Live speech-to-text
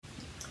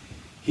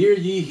Hear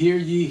ye,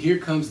 here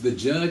comes the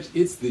judge.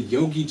 It's the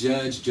Yogi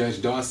Judge,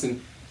 Judge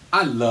Dawson.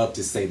 I love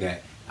to say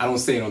that. I don't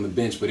say it on the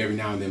bench, but every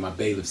now and then my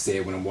bailiff say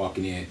it when I'm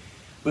walking in.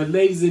 But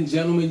ladies and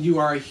gentlemen, you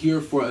are here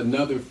for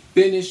another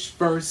Finish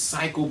First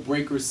Cycle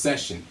Breaker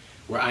session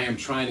where I am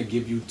trying to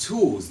give you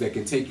tools that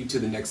can take you to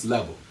the next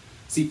level.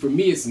 See, for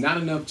me, it's not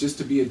enough just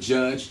to be a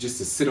judge, just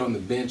to sit on the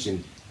bench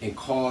and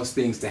cause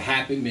things to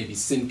happen, maybe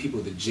send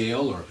people to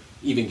jail or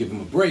even give them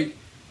a break.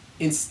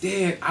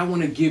 Instead, I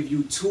want to give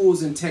you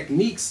tools and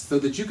techniques so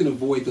that you can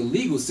avoid the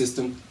legal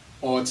system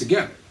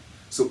altogether.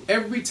 So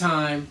every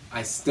time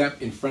I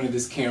step in front of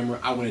this camera,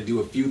 I want to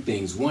do a few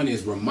things. One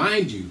is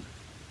remind you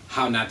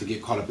how not to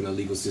get caught up in the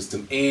legal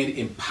system and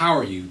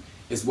empower you,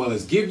 as well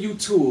as give you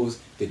tools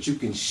that you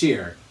can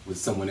share with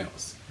someone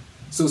else.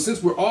 So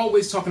since we're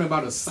always talking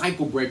about a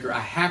cycle breaker, I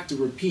have to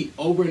repeat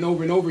over and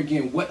over and over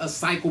again what a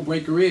cycle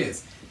breaker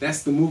is.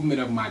 That's the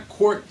movement of my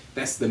court.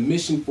 That's the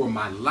mission for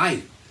my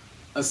life.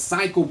 A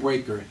cycle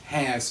breaker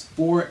has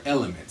 4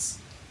 elements.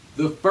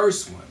 The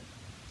first one,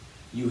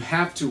 you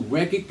have to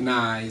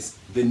recognize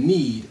the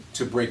need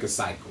to break a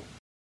cycle.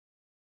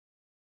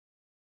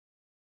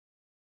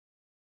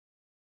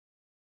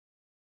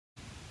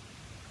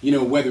 You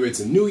know, whether it's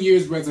a New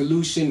Year's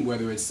resolution,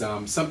 whether it's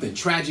something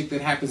tragic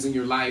that happens in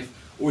your life,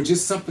 or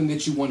just something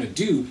that you want to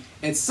do,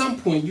 at some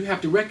point you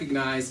have to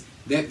recognize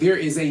that there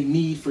is a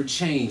need for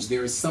change.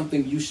 There is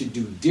something you should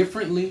do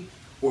differently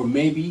or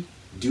maybe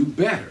do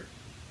better.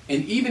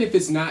 And even if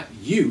it's not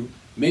you,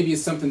 maybe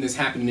it's something that's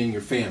happening in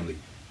your family.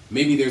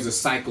 Maybe there's a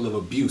cycle of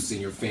abuse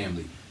in your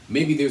family.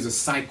 Maybe there's a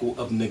cycle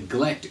of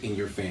neglect in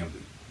your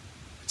family.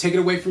 Take it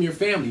away from your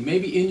family.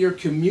 Maybe in your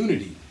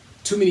community,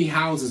 too many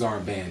houses are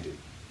abandoned.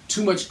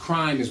 Too much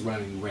crime is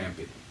running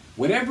rampant.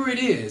 Whatever it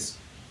is,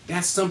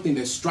 that's something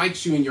that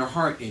strikes you in your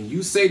heart and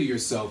you say to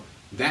yourself,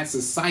 that's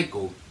a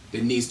cycle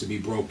that needs to be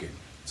broken.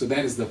 So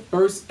that is the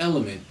first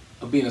element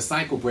of being a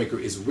cycle breaker,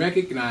 is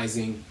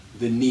recognizing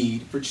the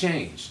need for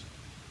change.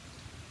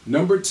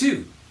 Number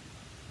 2,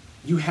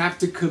 you have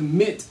to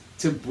commit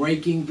to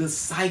breaking the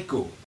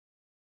cycle.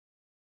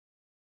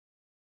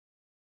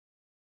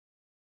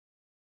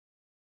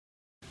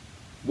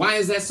 Why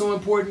is that so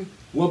important?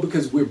 Well,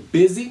 because we're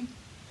busy,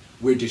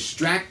 we're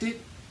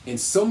distracted, and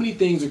so many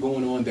things are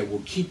going on that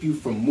will keep you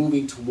from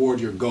moving toward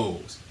your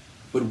goals.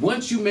 But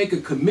once you make a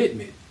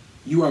commitment,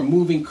 you are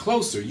moving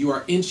closer. You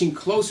are inching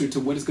closer to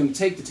what it's going to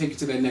take you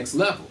to that next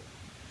level.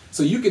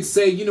 So you could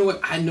say, you know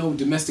what, I know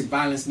domestic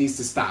violence needs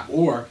to stop,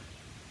 or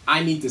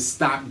I need to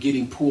stop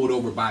getting pulled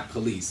over by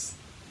police.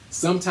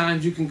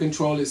 Sometimes you can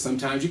control it,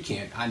 sometimes you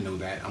can't. I know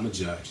that, I'm a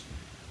judge.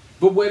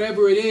 But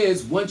whatever it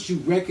is, once you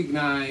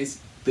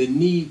recognize the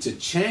need to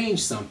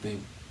change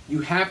something,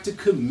 you have to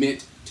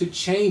commit to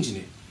changing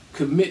it.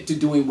 Commit to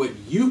doing what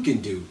you can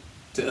do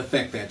to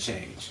affect that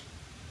change.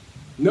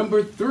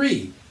 Number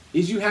 3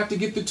 is you have to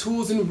get the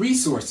tools and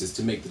resources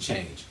to make the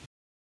change.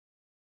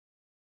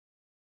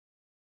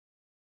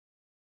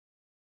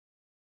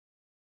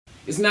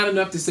 It's not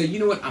enough to say, you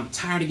know what, I'm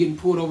tired of getting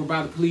pulled over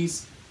by the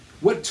police.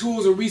 What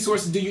tools or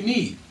resources do you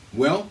need?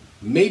 Well,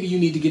 maybe you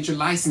need to get your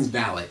license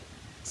valid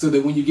so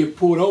that when you get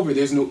pulled over,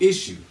 there's no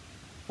issue.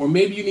 Or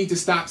maybe you need to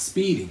stop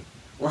speeding.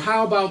 Or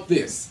how about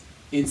this?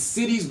 In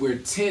cities where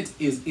tint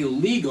is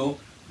illegal,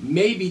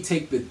 maybe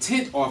take the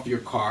tint off your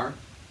car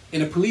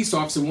and a police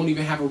officer won't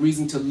even have a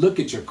reason to look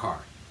at your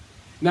car.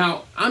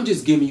 Now, I'm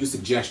just giving you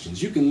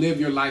suggestions. You can live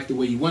your life the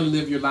way you want to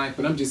live your life,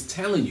 but I'm just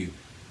telling you,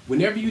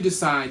 whenever you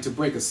decide to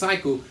break a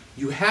cycle,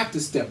 you have to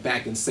step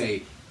back and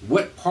say,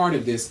 what part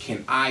of this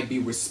can I be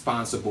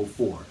responsible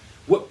for?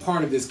 What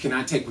part of this can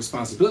I take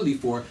responsibility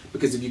for?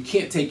 Because if you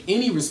can't take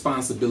any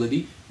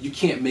responsibility, you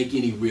can't make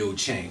any real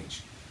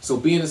change. So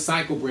being a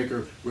cycle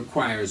breaker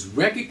requires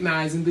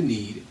recognizing the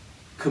need,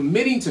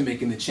 committing to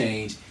making the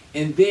change,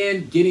 and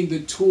then getting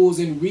the tools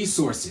and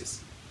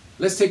resources.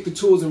 Let's take the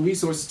tools and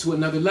resources to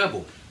another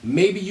level.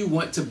 Maybe you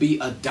want to be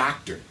a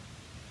doctor.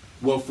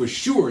 Well, for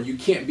sure, you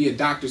can't be a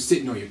doctor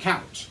sitting on your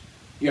couch.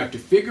 You have to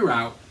figure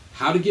out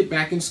how to get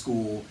back in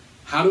school,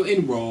 how to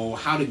enroll,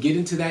 how to get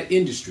into that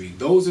industry.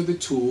 Those are the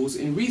tools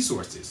and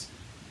resources.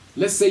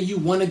 Let's say you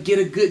want to get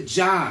a good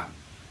job.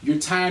 You're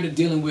tired of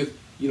dealing with,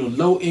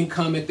 low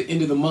income at the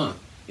end of the month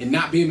and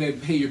not being able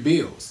to pay your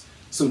bills.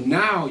 So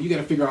now you got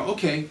to figure out,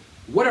 okay,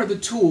 what are the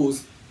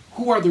tools?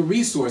 Who are the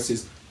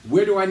resources?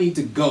 Where do I need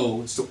to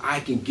go so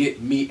I can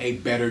get me a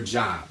better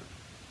job?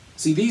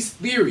 See, these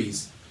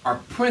theories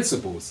are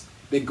principles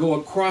that go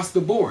across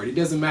the board. It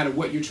doesn't matter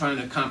what you're trying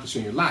to accomplish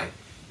in your life.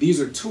 These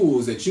are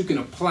tools that you can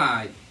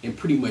apply in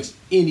pretty much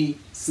any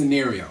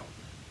scenario.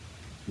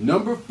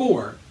 Number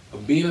 4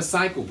 of being a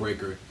cycle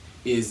breaker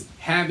is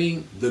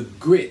having the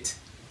grit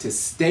to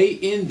stay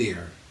in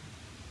there.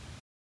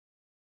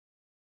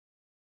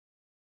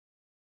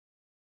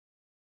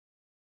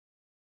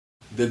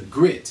 The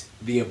grit,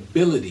 the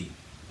ability,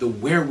 the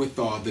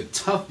wherewithal, the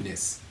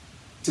toughness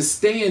to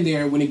stay in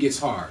there when it gets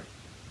hard.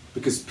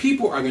 Because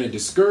people are going to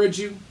discourage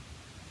you.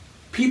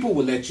 People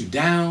will let you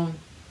down.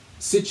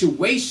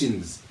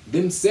 Situations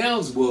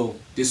themselves will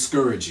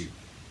discourage you.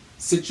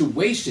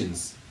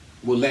 Situations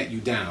will let you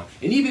down.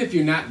 And even if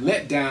you're not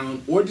let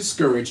down or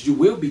discouraged, you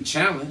will be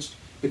challenged,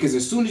 because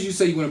as soon as you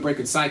say you want to break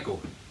a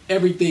cycle,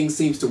 everything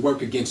seems to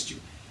work against you.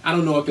 I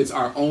don't know if it's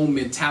our own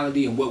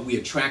mentality and what we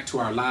attract to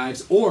our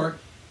lives, or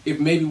if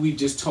maybe we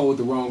just told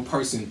the wrong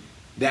person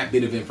that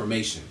bit of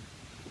information.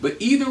 But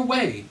either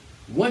way,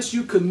 once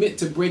you commit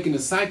to breaking a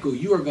cycle,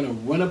 you are going to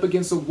run up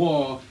against a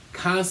wall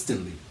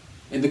constantly.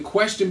 And the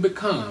question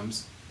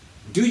becomes,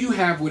 do you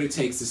have what it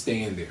takes to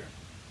stay in there?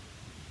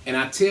 And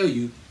I tell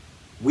you,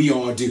 we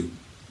all do.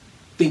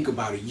 Think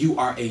about it. You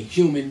are a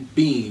human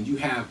being. You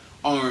have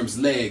arms,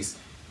 legs,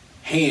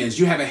 hands.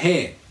 You have a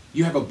head.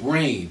 You have a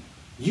brain.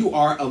 You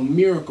are a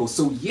miracle.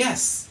 So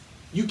yes,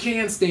 you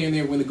can stay in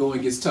there when the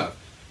going gets tough.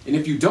 And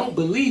if you don't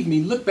believe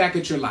me, look back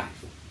at your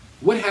life.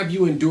 What have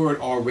you endured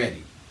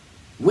already?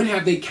 When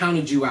have they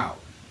counted you out?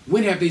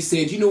 When have they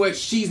said, you know what,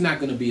 she's not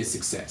going to be a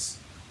success,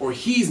 or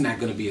he's not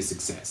going to be a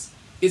success?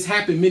 It's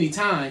happened many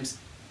times,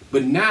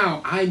 but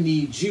now I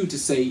need you to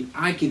say,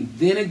 I can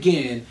then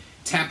again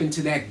tap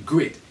into that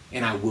grit,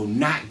 and I will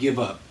not give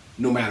up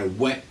no matter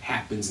what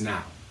happens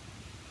now.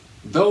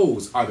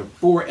 Those are the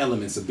 4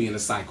 elements of being a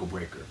cycle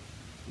breaker.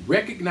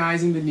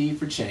 Recognizing the need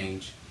for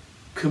change,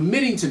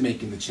 committing to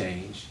making the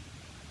change,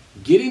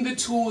 getting the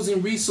tools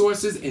and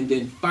resources, and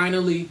then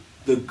finally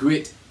the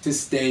grit to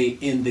stay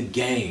in the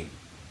game.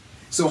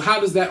 So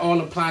how does that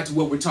all apply to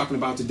what we're talking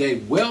about today?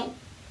 Well,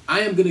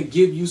 I am going to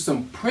give you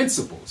some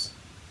principles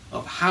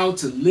of how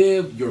to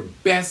live your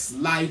best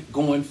life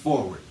going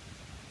forward.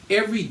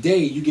 Every day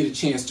you get a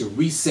chance to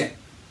reset.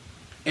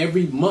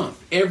 Every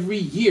month, every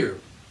year,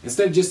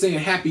 instead of just saying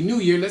Happy New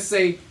Year, let's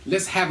say,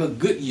 let's have a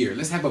good year.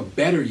 Let's have a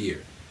better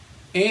year.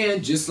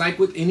 And just like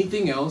with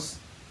anything else,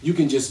 you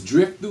can just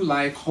drift through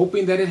life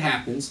hoping that it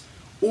happens,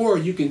 or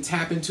you can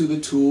tap into the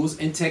tools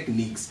and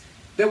techniques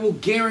that will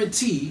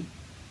guarantee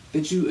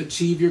that you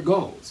achieve your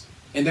goals.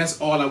 And that's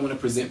all I want to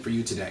present for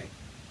you today.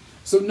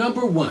 So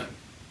number 1,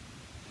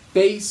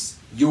 face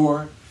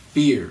your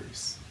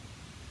fears.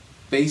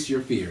 Face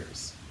your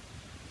fears.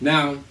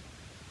 Now,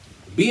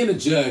 being a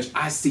judge,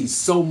 I see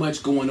so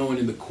much going on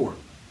in the court.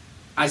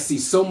 I see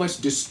so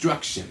much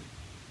destruction.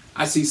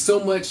 I see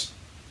so much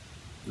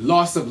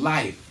loss of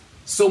life,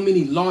 so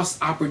many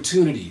lost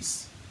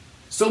opportunities,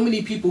 so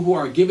many people who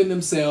are giving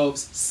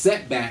themselves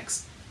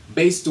setbacks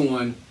based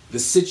on the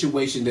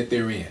situation that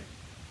they're in.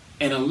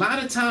 And a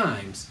lot of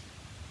times,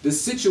 the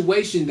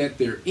situation that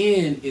they're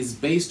in is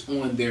based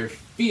on their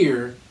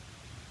fear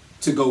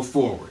to go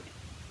forward,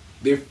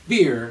 their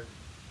fear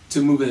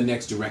to move in the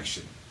next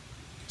direction.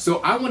 So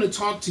I want to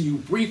talk to you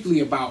briefly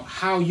about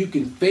how you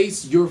can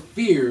face your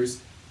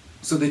fears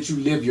so that you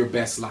live your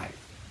best life.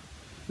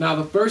 Now,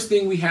 the first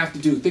thing we have to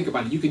do, think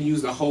about it, you can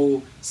use the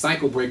whole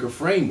cycle breaker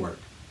framework.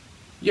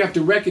 You have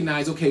to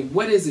recognize, okay,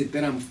 what is it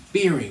that I'm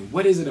fearing?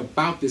 What is it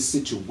about this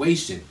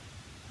situation?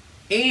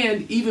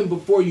 And even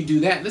before you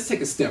do that, let's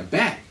take a step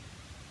back.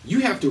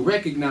 You have to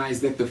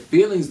recognize that the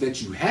feelings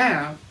that you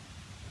have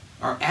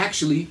are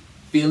actually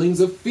feelings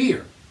of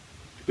fear.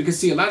 Because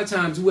see, a lot of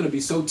times we want to be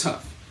so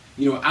tough.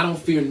 You know, I don't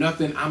fear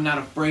nothing. I'm not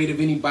afraid of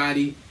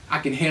anybody. I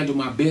can handle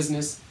my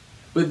business.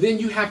 But then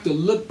you have to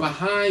look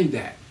behind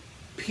that,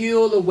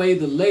 peel away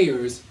the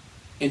layers,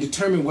 and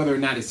determine whether or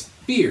not it's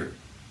fear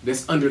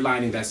that's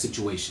underlining that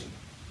situation.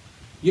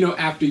 You know,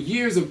 after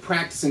years of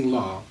practicing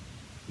law,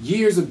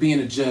 years of being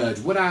a judge,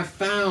 what I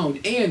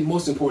found, and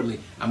most importantly,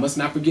 I must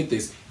not forget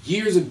this,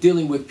 years of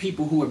dealing with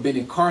people who have been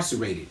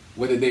incarcerated,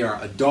 whether they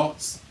are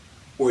adults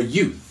or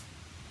youth.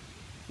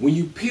 When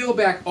you peel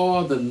back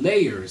all the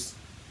layers,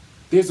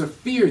 there's a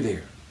fear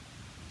there.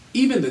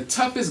 Even the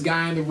toughest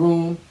guy in the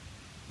room,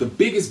 the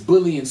biggest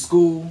bully in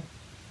school,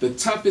 the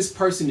toughest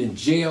person in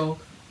jail,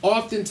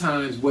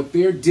 oftentimes what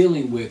they're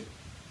dealing with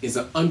is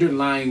an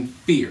underlying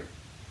fear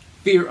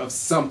of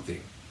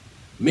something.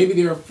 Maybe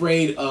they're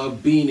afraid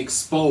of being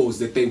exposed,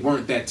 that they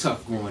weren't that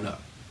tough growing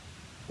up.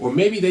 Or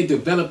maybe they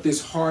developed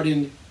this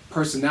hardened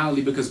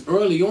personality because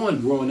early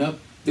on growing up,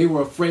 they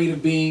were afraid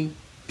of being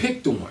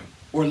picked on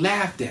or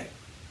laughed at.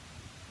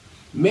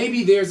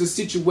 Maybe there's a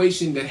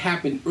situation that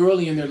happened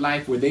early in their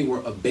life where they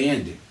were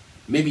abandoned.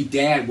 Maybe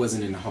dad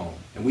wasn't in the home,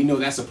 and we know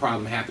that's a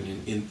problem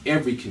happening in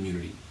every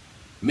community.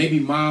 Maybe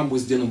mom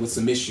was dealing with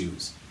some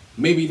issues.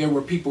 Maybe there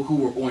were people who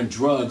were on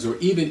drugs or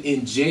even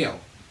in jail.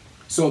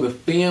 So the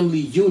family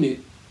unit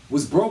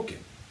was broken.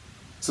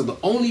 So the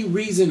only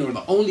reason or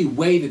the only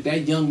way that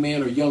that young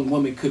man or young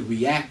woman could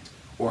react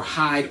or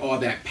hide all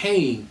that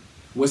pain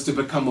was to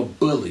become a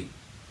bully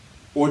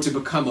or to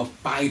become a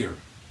fighter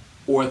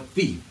or a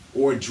thief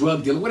or a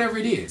drug dealer, whatever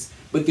it is.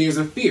 But there's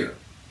a fear.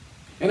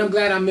 And I'm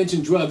glad I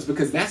mentioned drugs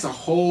because that's a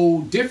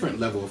whole different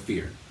level of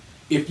fear.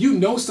 If you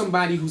know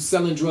somebody who's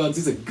selling drugs,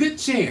 there's a good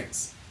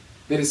chance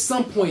that at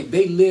some point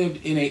they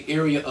lived in an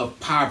area of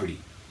poverty.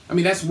 I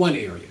mean, that's one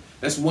area.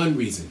 That's one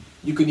reason.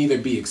 You can either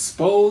be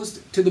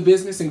exposed to the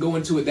business and go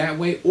into it that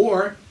way,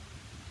 or,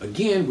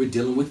 again, we're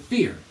dealing with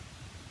fear.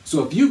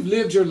 So if you've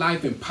lived your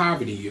life in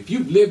poverty, if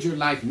you've lived your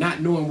life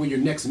not knowing where your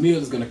next meal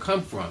is going to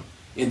come from,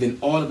 and then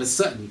all of a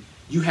sudden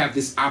you have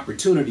this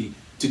opportunity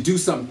to do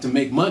something to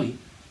make money,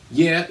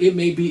 yeah, it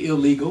may be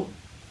illegal.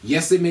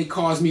 Yes, it may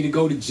cause me to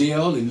go to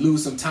jail and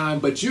lose some time,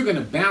 but you're going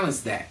to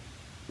balance that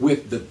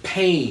with the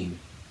pain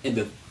and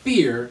the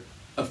fear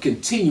of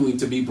continuing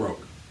to be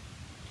broke.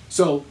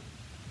 So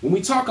when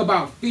we talk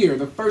about fear,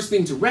 the first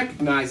thing to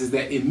recognize is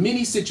that in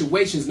many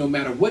situations, no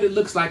matter what it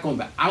looks like on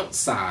the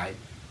outside,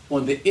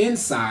 on the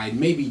inside,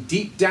 maybe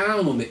deep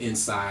down on the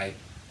inside,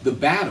 the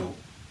battle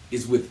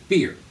is with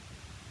fear.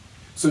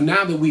 So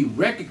now that we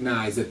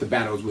recognize that the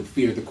battle is with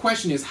fear, the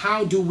question is,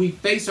 how do we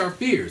face our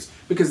fears?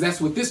 Because that's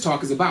what this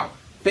talk is about,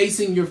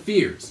 facing your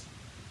fears.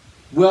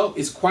 Well,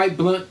 it's quite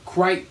blunt,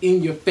 quite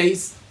in your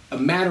face. A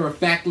matter of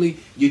factly,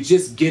 you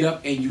just get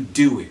up and you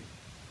do it.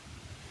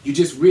 You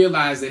just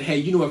realize that, hey,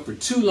 you know what, for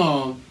too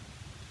long,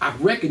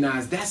 I've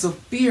recognized that's a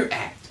fear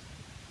act.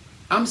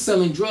 I'm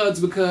selling drugs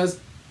because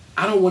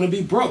I don't want to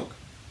be broke.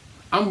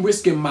 I'm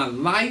risking my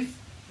life.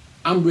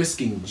 I'm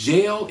risking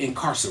jail,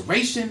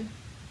 incarceration,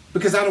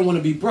 because I don't want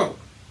to be broke.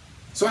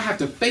 So I have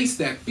to face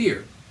that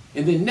fear.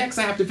 And then next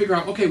I have to figure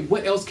out, okay,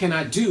 what else can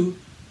I do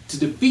to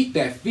defeat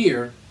that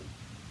fear?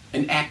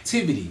 An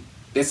activity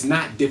that's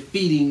not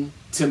defeating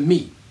to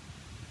me.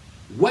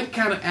 What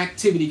kind of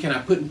activity can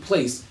I put in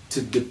place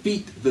to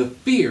defeat the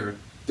fear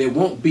that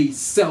won't be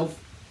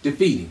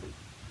self-defeating?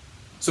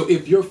 So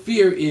if your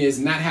fear is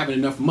not having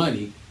enough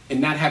money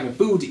and not having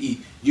food to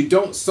eat, you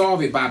don't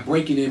solve it by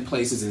breaking in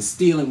places and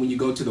stealing when you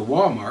go to the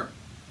Walmart.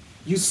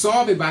 You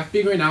solve it by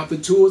figuring out the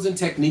tools and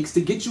techniques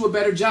to get you a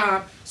better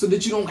job so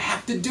that you don't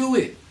have to do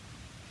it.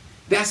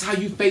 That's how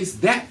you face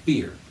that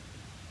fear.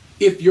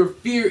 If your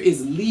fear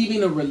is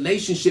leaving a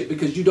relationship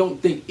because you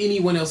don't think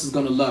anyone else is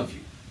going to love you.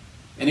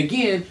 And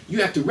again,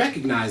 you have to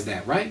recognize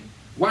that, right?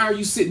 Why are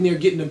you sitting there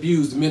getting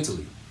abused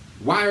mentally?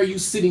 Why are you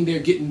sitting there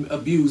getting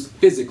abused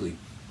physically?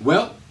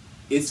 Well,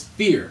 it's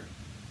fear.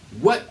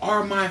 What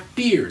are my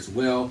fears?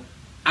 Well,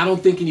 I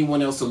don't think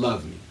anyone else will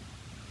love me.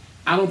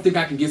 I don't think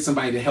I can get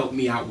somebody to help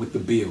me out with the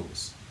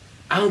bills.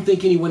 I don't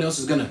think anyone else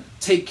is going to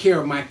take care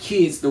of my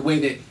kids the way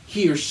that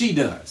he or she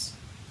does.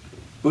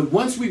 But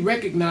once we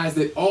recognize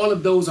that all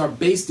of those are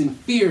based in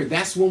fear,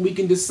 that's when we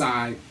can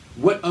decide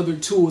what other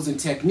tools and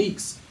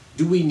techniques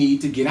do we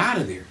need to get out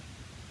of there.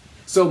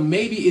 So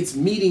maybe it's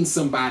meeting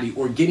somebody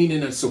or getting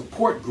in a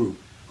support group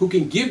who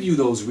can give you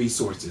those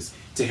resources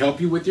to help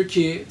you with your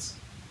kids,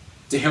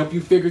 to help you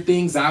figure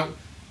things out,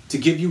 to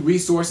give you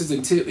resources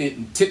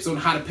and tips on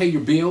how to pay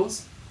your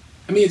bills.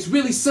 I mean, it's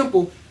really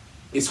simple.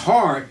 It's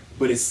hard,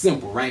 but it's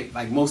simple, right?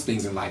 Like most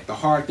things in life, the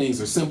hard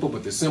things are simple,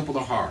 but the simple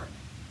are hard.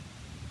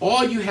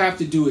 All you have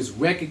to do is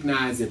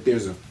recognize that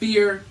there's a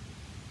fear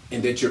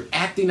and that you're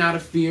acting out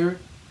of fear,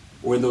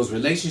 or in those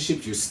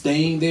relationships, you're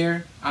staying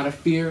there out of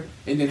fear,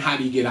 and then how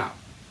do you get out?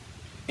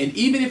 And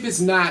even if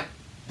it's not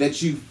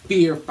that you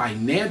fear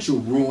financial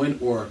ruin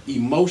or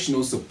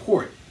emotional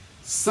support,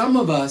 some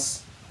of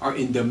us are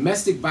in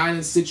domestic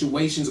violence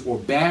situations or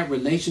bad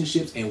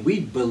relationships, and we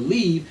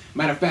believe,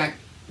 matter of fact,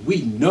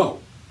 we know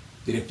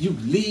that if you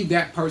leave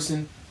that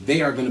person,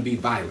 they are going to be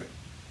violent.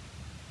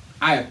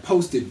 I have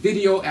posted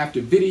video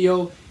after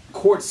video,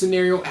 court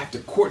scenario after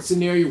court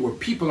scenario where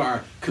people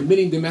are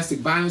committing domestic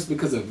violence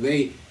because of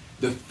the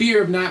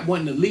fear of not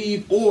wanting to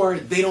leave, or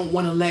they don't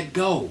want to let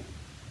go.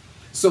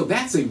 So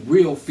that's a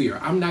real fear.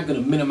 I'm not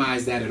going to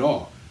minimize that at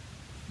all.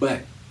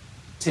 But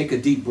take a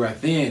deep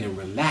breath in and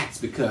relax,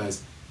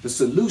 because the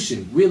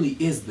solution really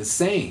is the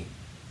same.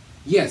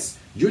 Yes,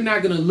 you're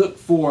not going to look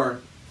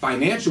for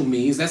financial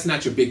means. That's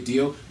not your big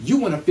deal. You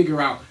want to figure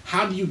out,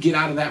 how do you get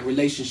out of that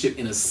relationship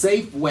in a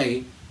safe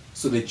way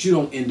so that you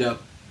don't end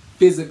up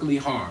physically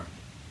harmed?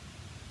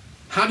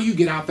 How do you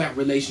get out that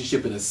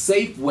relationship in a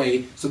safe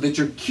way so that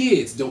your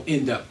kids don't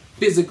end up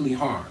physically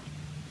harmed?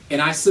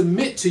 And I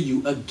submit to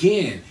you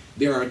again,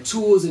 there are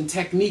tools and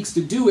techniques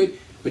to do it,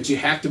 but you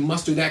have to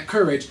muster that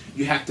courage.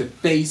 You have to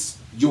face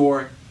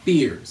your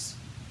fears.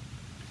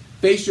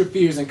 Face your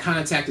fears and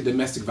contact the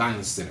Domestic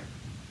Violence Center.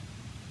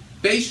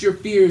 Face your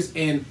fears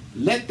and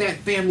let that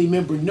family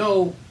member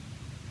know,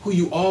 who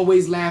you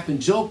always laugh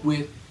and joke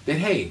with, that,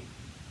 hey,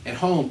 at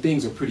home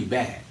things are pretty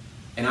bad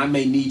and I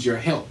may need your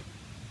help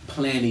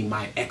planning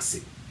my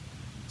exit.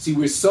 See,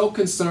 we're so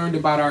concerned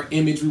about our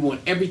image. We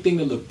want everything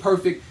to look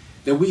perfect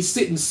that we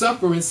sit and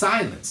suffer in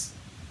silence.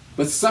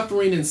 But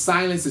suffering in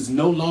silence is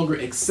no longer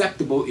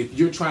acceptable if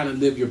you're trying to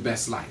live your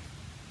best life.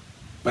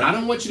 But I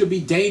don't want you to be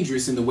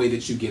dangerous in the way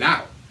that you get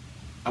out.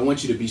 I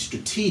want you to be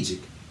strategic.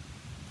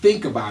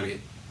 Think about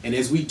it. And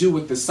as we do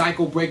with the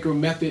cycle breaker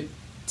method,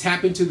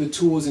 tap into the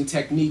tools and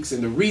techniques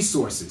and the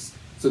resources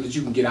so that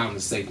you can get out in a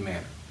safe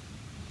manner.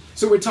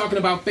 So we're talking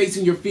about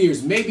facing your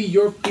fears. Maybe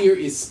your fear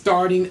is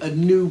starting a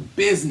new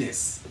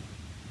business.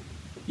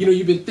 You know,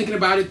 you've been thinking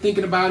about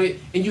it,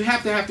 and you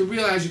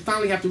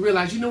finally have to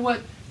realize, you know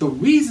what? The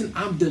reason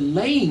I'm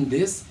delaying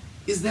this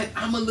is that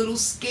I'm a little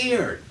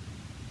scared.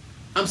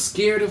 I'm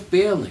scared of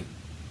failing.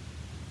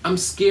 I'm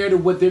scared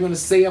of what they're going to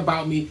say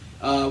about me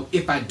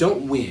if I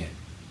don't win.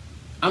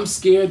 I'm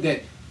scared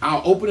that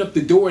I'll open up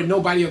the door and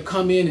nobody will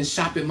come in and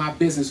shop at my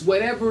business.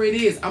 Whatever it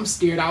is, I'm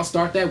scared I'll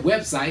start that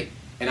website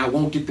and I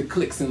won't get the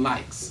clicks and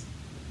likes.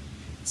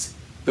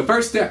 The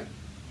first step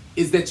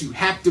is that you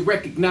have to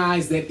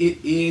recognize that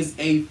it is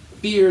a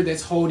fear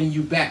that's holding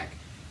you back.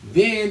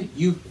 Then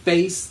you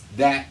face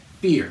that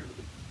fear.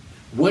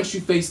 Once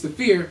you face the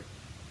fear,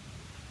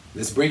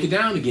 let's break it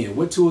down again.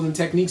 What tools and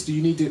techniques do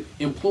you need to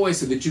employ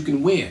so that you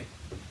can win?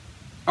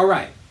 All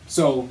right,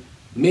 so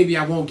maybe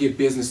I won't get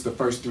business the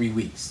first 3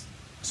 weeks.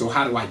 So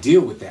how do I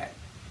deal with that?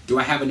 Do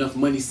I have enough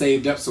money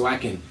saved up so I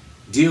can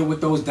deal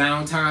with those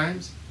down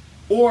times?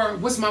 Or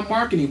what's my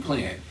marketing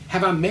plan?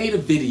 Have I made a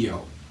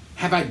video?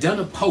 Have I done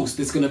a post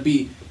that's going to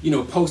be,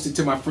 posted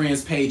to my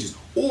friends' pages?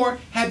 Or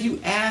have you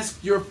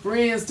asked your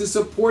friends to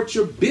support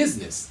your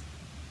business?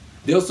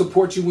 They'll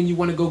support you when you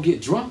want to go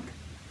get drunk.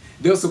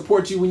 They'll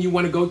support you when you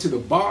want to go to the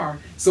bar.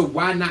 So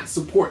why not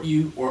support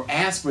you or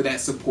ask for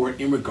that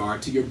support in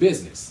regard to your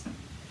business?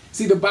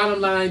 See, the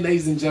bottom line,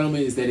 ladies and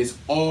gentlemen, is that it's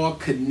all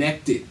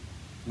connected.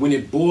 When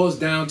it boils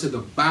down to the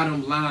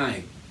bottom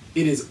line,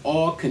 it is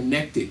all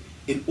connected.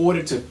 In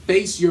order to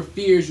face your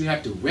fears, you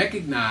have to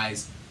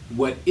recognize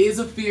what is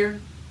a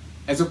fear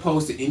as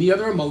opposed to any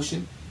other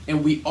emotion.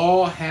 And we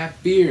all have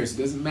fears.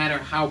 It doesn't matter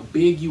how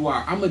big you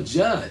are. I'm a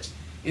judge.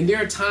 And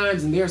there are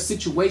times and there are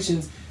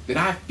situations that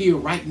I fear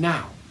right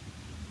now.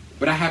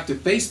 But I have to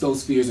face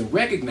those fears and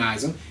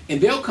recognize them.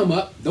 And they'll come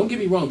up. Don't get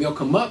me wrong. They'll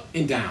come up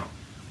and down.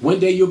 One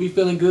day you'll be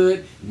feeling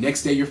good.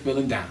 Next day you're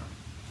feeling down.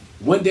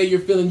 One day you're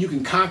feeling you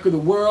can conquer the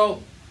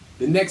world.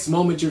 The next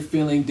moment you're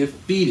feeling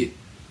defeated.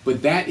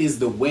 But that is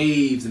the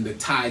waves and the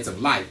tides of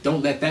life.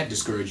 Don't let that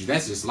discourage you.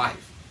 That's just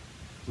life.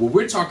 What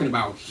we're talking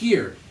about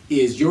here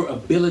is your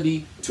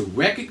ability to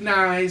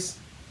recognize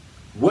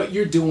what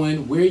you're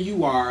doing, where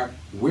you are,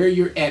 where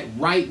you're at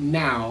right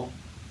now,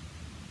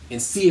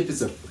 and see if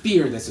it's a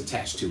fear that's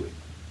attached to it.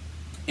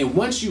 And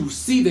once you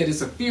see that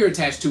it's a fear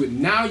attached to it,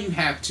 now you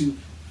have to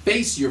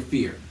face your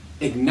fear,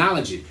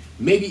 acknowledge it,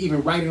 maybe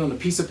even write it on a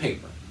piece of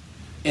paper.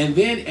 And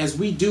then, as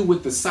we do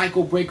with the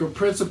cycle breaker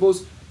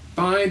principles,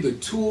 find the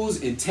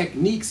tools and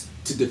techniques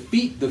to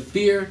defeat the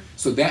fear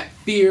so that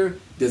fear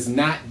does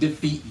not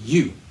defeat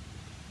you.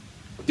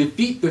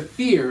 Defeat the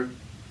fear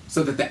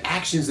so that the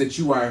actions that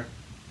you are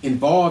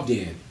involved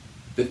in,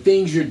 the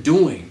things you're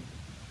doing,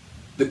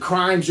 the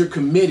crimes you're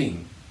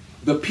committing,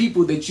 the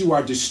people that you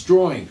are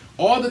destroying,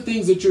 all the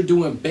things that you're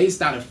doing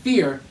based out of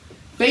fear,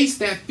 face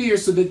that fear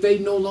so that they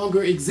no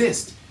longer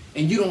exist.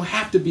 And you don't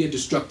have to be a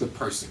destructive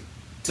person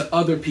to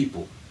other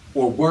people,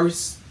 or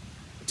worse,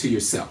 to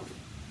yourself.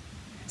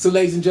 So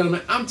ladies and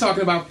gentlemen, I'm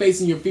talking about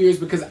facing your fears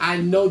because I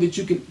know that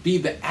you can be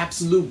the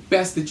absolute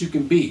best that you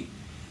can be.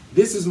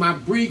 This is my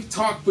brief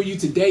talk for you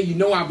today. You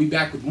know I'll be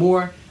back with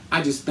more.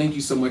 I just thank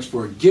you so much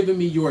for giving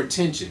me your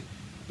attention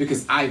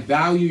because I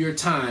value your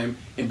time,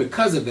 and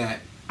because of that,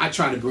 I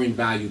try to bring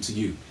value to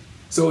you.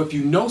 So if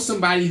you know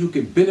somebody who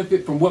can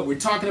benefit from what we're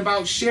talking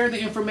about, share the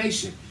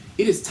information.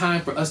 It is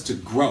time for us to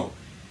grow.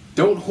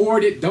 Don't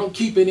hoard it. Don't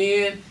keep it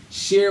in.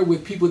 Share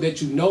with people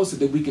that you know so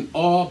that we can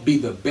all be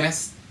the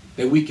best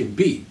that we can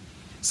be.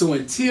 So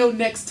until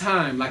next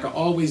time, like I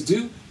always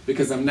do,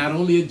 because I'm not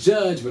only a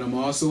judge, but I'm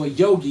also a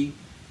yogi,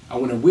 I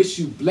want to wish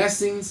you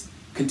blessings,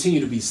 continue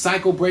to be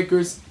cycle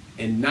breakers,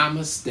 and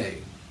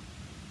namaste.